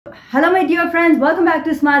Hello my dear friends, welcome back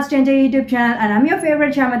to Smart Stranger YouTube channel, and I'm your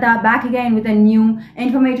favorite Sharmadha, back again with a new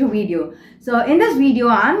informative video. So in this video,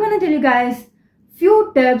 I'm going to tell you guys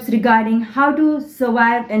few tips regarding how to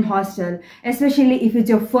survive in hostel, especially if it's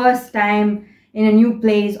your first time in a new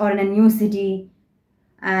place or in a new city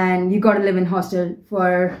and you got to live in hostel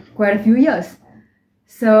for quite a few years.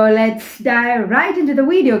 So let's dive right into the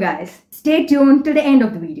video, guys. Stay tuned till the end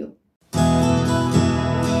of the video.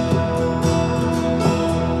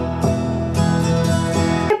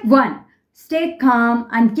 Tip 1. Stay calm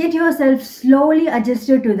and get yourself slowly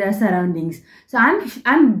adjusted to their surroundings. So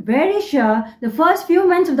I'm very sure the first few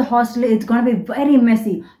months of the hostel, it's gonna be very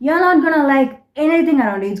messy. You're not gonna like anything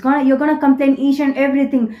around you. You're gonna complain each and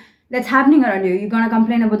everything that's happening around you. You're gonna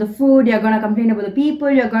complain about the food, you're gonna complain about the people,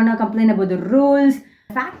 you're gonna complain about the rules.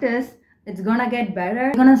 The fact is, it's gonna get better.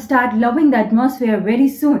 You're gonna start loving the atmosphere very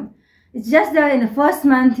soon. It's just that in the first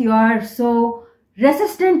month, you are so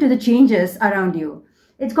resistant to the changes around you.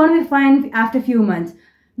 It's going to be fine after a few months.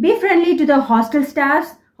 Be friendly to the hostel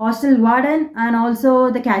staffs, hostel warden, and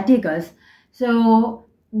also the caretakers. So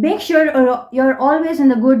make sure you're always in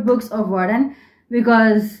the good books of warden,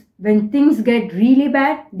 because when things get really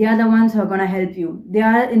bad, they are the ones who are going to help you. They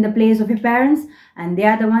are in the place of your parents, and they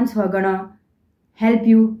are the ones who are going to help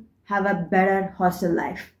you have a better hostel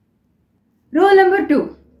life. Rule number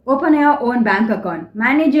 2. Open your own bank account.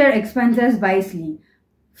 Manage your expenses wisely.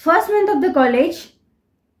 First month of the college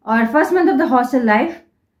or first month of the hostel life,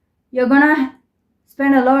 you're gonna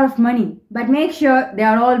spend a lot of money, but make sure they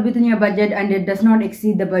are all within your budget and it does not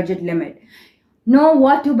exceed the budget limit. Know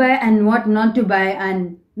what to buy and what not to buy,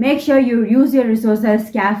 and make sure you use your resources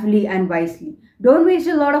carefully and wisely. Don't waste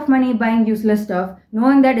a lot of money buying useless stuff,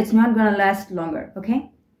 knowing that it's not gonna last longer, okay?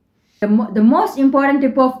 The most important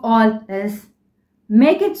tip of all is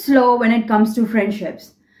make it slow when it comes to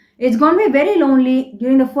friendships. It's going to be very lonely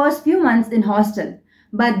during the first few months in hostel.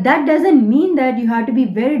 But that doesn't mean that you have to be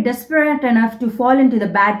very desperate enough to fall into the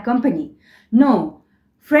bad company. No.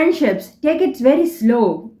 Friendships, take it very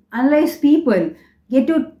slow. Analyze people. It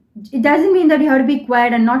doesn't mean that you have to be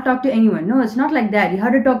quiet and not talk to anyone. No, it's not like that. You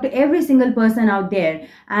have to talk to every single person out there.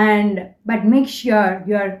 But make sure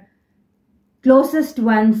your closest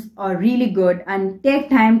ones are really good, and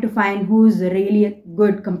take time to find who's really a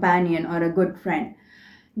good companion or a good friend.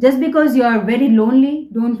 Just because you are very lonely,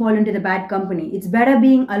 don't fall into the bad company. It's better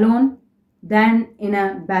being alone than in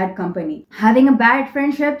a bad company. Having a bad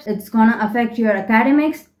friendships, it's gonna affect your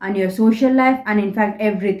academics and your social life, and in fact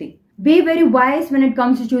everything. Be very wise when it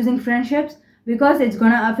comes to choosing friendships, because it's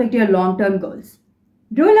gonna affect your long-term goals.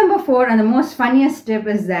 Rule number 4, and the most funniest tip,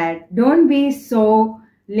 is that don't be so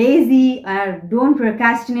lazy or don't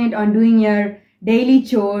procrastinate on doing your daily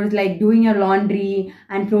chores, like doing your laundry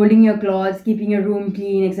and folding your clothes, keeping your room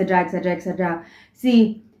clean, etc, etc, etc.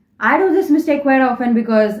 See, I do this mistake quite often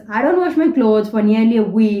because I don't wash my clothes for nearly a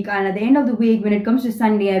week, and at the end of the week, when it comes to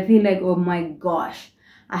Sunday, I feel like, oh my gosh,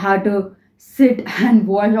 I have to sit and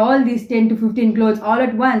wash all these 10 to 15 clothes all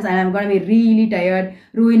at once, and I'm going to be really tired,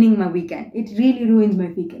 ruining my weekend. It really ruins my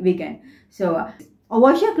weekend. So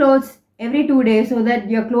wash your clothes every 2 days so that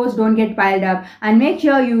your clothes don't get piled up, and make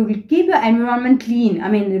sure you keep your environment clean.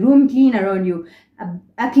 The room clean around you.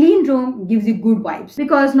 A clean room gives you good vibes,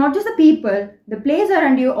 because not just the people, the place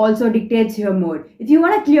around you also dictates your mood. If you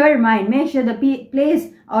want to clear your mind, make sure the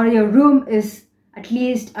place or your room is at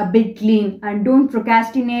least a bit clean, and don't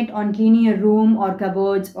procrastinate on cleaning your room or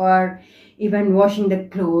cupboards or even washing the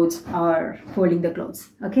clothes or folding the clothes,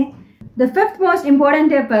 okay? The 5th most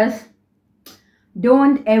important tip is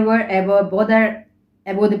don't ever bother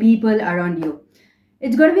about the people around you.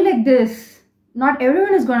 It's going to be like this. Not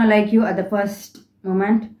everyone is going to like you at the first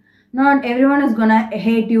moment. Not everyone is going to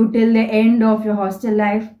hate you till the end of your hostel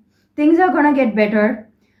life. Things are going to get better.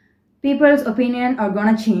 People's opinion are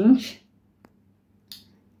going to change.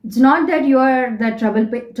 It's not that you are the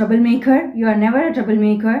troublemaker. You are never a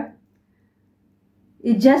troublemaker.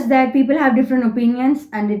 It's just that people have different opinions,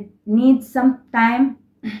 and it needs some time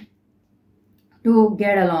to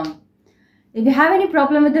get along. If you have any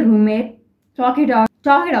problem with the roommate, talk it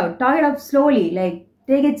out slowly, like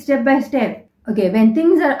take it step by step. Okay, when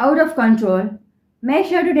things are out of control, make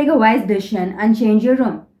sure to take a wise decision and change your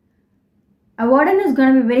room. A warden is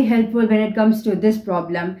going to be very helpful when it comes to this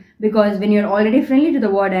problem, because when you're already friendly to the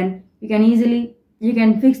warden, you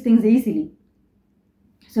can fix things easily.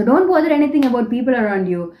 So don't bother anything about people around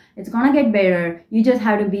you. It's gonna get better. You just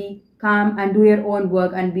have to be calm and do your own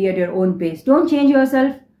work and be at your own pace. Don't change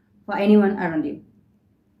yourself for anyone around you,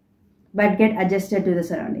 but get adjusted to the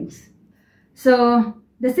surroundings. So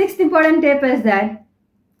the 6th important tip is that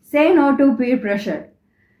say no to peer pressure.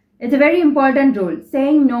 It's a very important rule.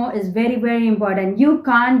 Saying no is very, very important. You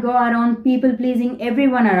can't go around people pleasing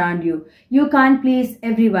everyone around you. You can't please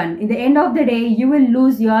everyone. In the end of the day, you will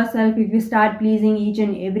lose yourself if you start pleasing each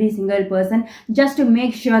and every single person just to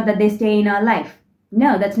make sure that they stay in our life.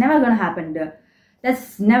 No, that's never going to happen.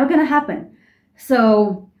 That's never going to happen.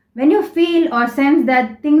 So when you feel or sense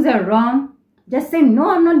that things are wrong, just say,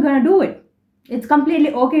 no, I'm not going to do it. It's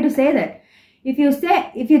completely okay to say that. If you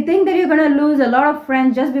think that you're going to lose a lot of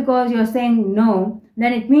friends just because you're saying no,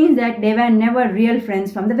 then it means that they were never real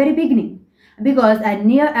friends from the very beginning. Because a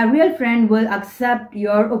real friend will accept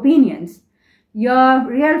your opinions. Your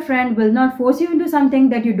real friend will not force you into something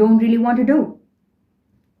that you don't really want to do.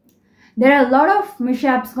 There are a lot of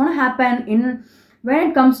mishaps going to happen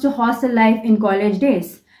when it comes to hostel life in college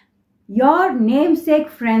days. Your namesake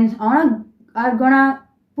friends are going to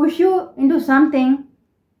push you into something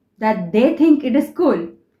that they think it is cool.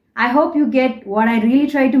 I hope you get what I really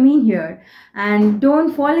try to mean here, and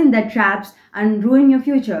don't fall in the traps and ruin your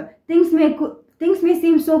future. Things may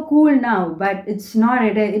seem so cool now, but it's not.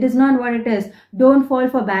 It is not what it is. Don't fall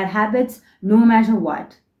for bad habits, no matter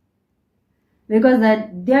what, because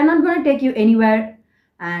they are not going to take you anywhere,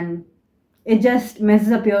 and it just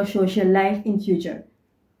messes up your social life in future.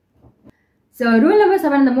 So rule number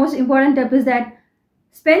 7, the most important tip is that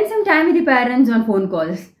spend some time with your parents on phone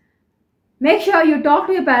calls. Make sure you talk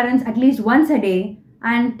to your parents at least once a day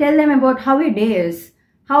and tell them about how your day is,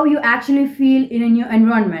 how you actually feel in a new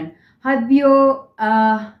environment,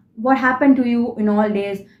 what happened to you in all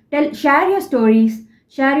days. Share your stories,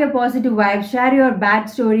 share your positive vibes, share your bad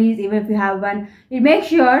stories even if you have one. Make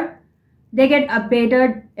sure they get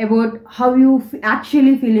updated about how you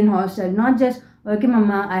actually feel in hostel, not just, okay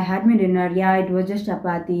mama, I had my dinner, yeah, it was just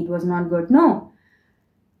chapati, it was not good. No.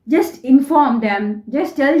 Just inform them,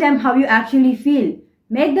 just tell them how you actually feel.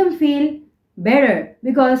 Make them feel better,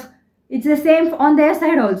 because it's the same on their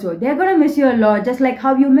side also. They're going to miss you a lot, just like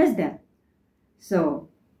how you miss them. So,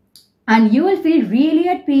 and you will feel really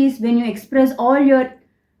at peace when you express all your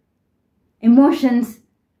emotions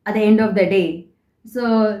at the end of the day.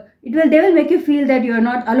 So, they will make you feel that you're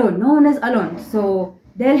not alone. No one is alone. So,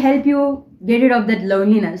 they'll help you get rid of that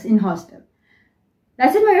loneliness in hostel.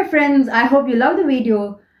 That's it, my friends. I hope you love the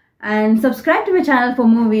video. And subscribe to my channel for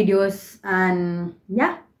more videos. And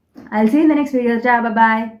yeah, I'll see you in the next video. Ciao, bye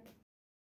bye.